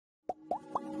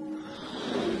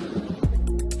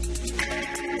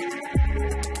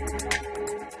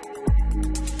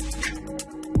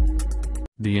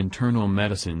The internal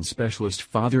medicine specialist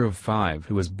father of 5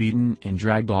 who was beaten and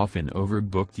dragged off an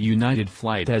overbooked United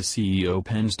flight as CEO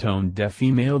pens tone-deaf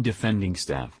female defending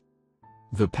staff.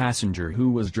 The passenger who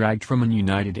was dragged from a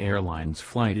United Airlines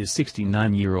flight is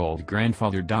 69-year-old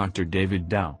grandfather Dr David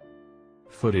Dao.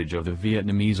 Footage of the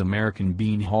Vietnamese-American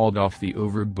being hauled off the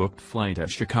overbooked flight at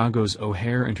Chicago's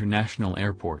O'Hare International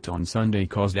Airport on Sunday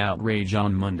caused outrage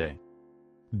on Monday.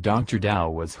 Dr.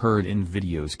 Dao was heard in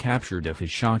videos captured of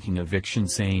his shocking eviction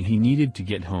saying he needed to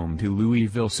get home to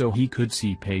Louisville so he could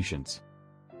see patients.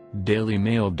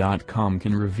 DailyMail.com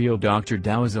can reveal Dr.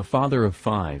 Dao is a father of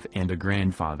 5 and a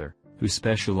grandfather, who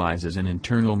specializes in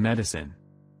internal medicine.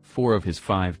 4 of his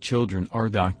 5 children are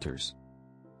doctors.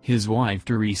 His wife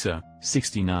Teresa,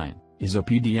 69, is a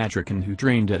pediatrician who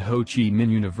trained at Ho Chi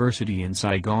Minh University in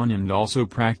Saigon and also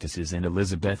practices in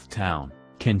Elizabethtown,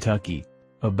 Kentucky,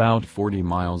 about 40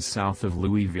 miles south of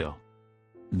Louisville.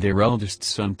 Their eldest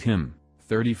son Tim,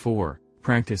 34,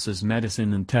 practices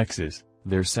medicine in Texas.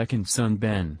 Their second son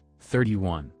Ben,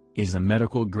 31, is a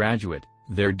medical graduate.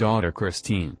 Their daughter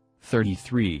Christine,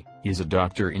 33, is a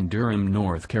doctor in Durham,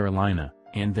 North Carolina,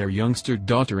 and their youngster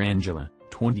daughter Angela,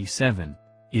 27,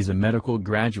 is a medical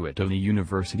graduate of the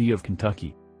University of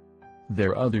Kentucky.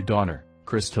 Their other daughter,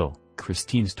 Crystal,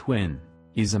 Christine's twin,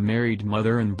 is a married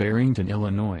mother in Barrington,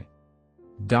 Illinois.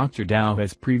 Dr. Dao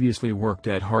has previously worked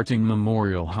at Harting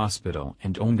Memorial Hospital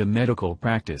and owned a medical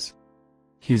practice.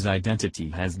 His identity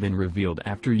has been revealed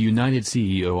after United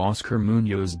CEO Oscar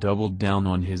Munoz doubled down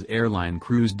on his airline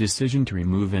crew's decision to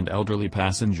remove an elderly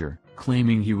passenger,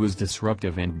 claiming he was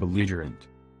disruptive and belligerent.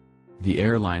 The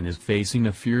airline is facing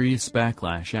a furious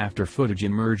backlash after footage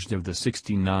emerged of the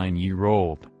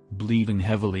 69-year-old, bleeding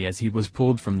heavily as he was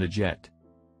pulled from the jet.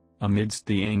 Amidst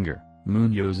the anger,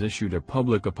 Munoz issued a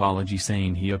public apology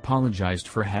saying he apologized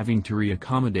for having to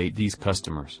re-accommodate these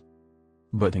customers.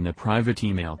 But in a private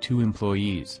email to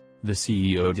employees, the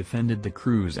CEO defended the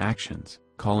crew's actions,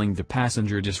 calling the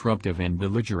passenger disruptive and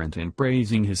belligerent and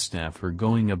praising his staff for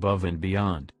going above and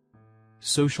beyond.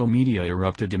 Social media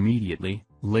erupted immediately,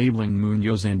 labeling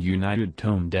Munoz and United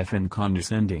tone-deaf and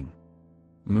condescending.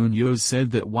 Munoz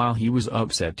said that while he was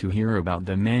upset to hear about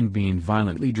the man being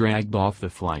violently dragged off the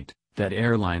flight, that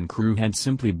airline crew had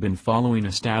simply been following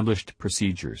established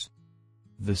procedures.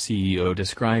 The CEO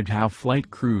described how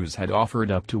flight crews had offered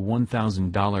up to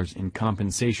 $1,000 in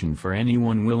compensation for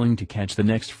anyone willing to catch the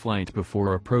next flight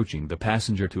before approaching the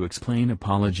passenger to explain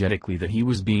apologetically that he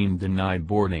was being denied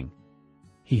boarding.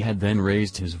 He had then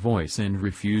raised his voice and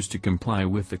refused to comply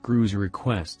with the crew's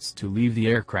requests to leave the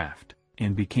aircraft,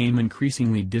 and became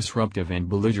increasingly disruptive and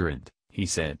belligerent, he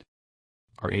said.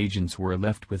 Our agents were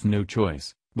left with no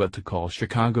choice but to call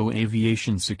Chicago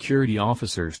aviation security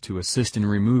officers to assist in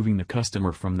removing the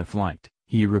customer from the flight.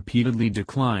 He repeatedly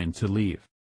declined to leave.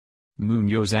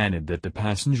 Munoz added that the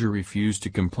passenger refused to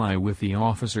comply with the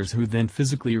officers who then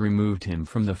physically removed him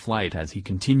from the flight as he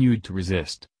continued to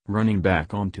resist, running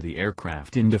back onto the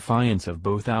aircraft in defiance of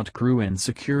both out crew and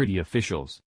security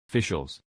officials.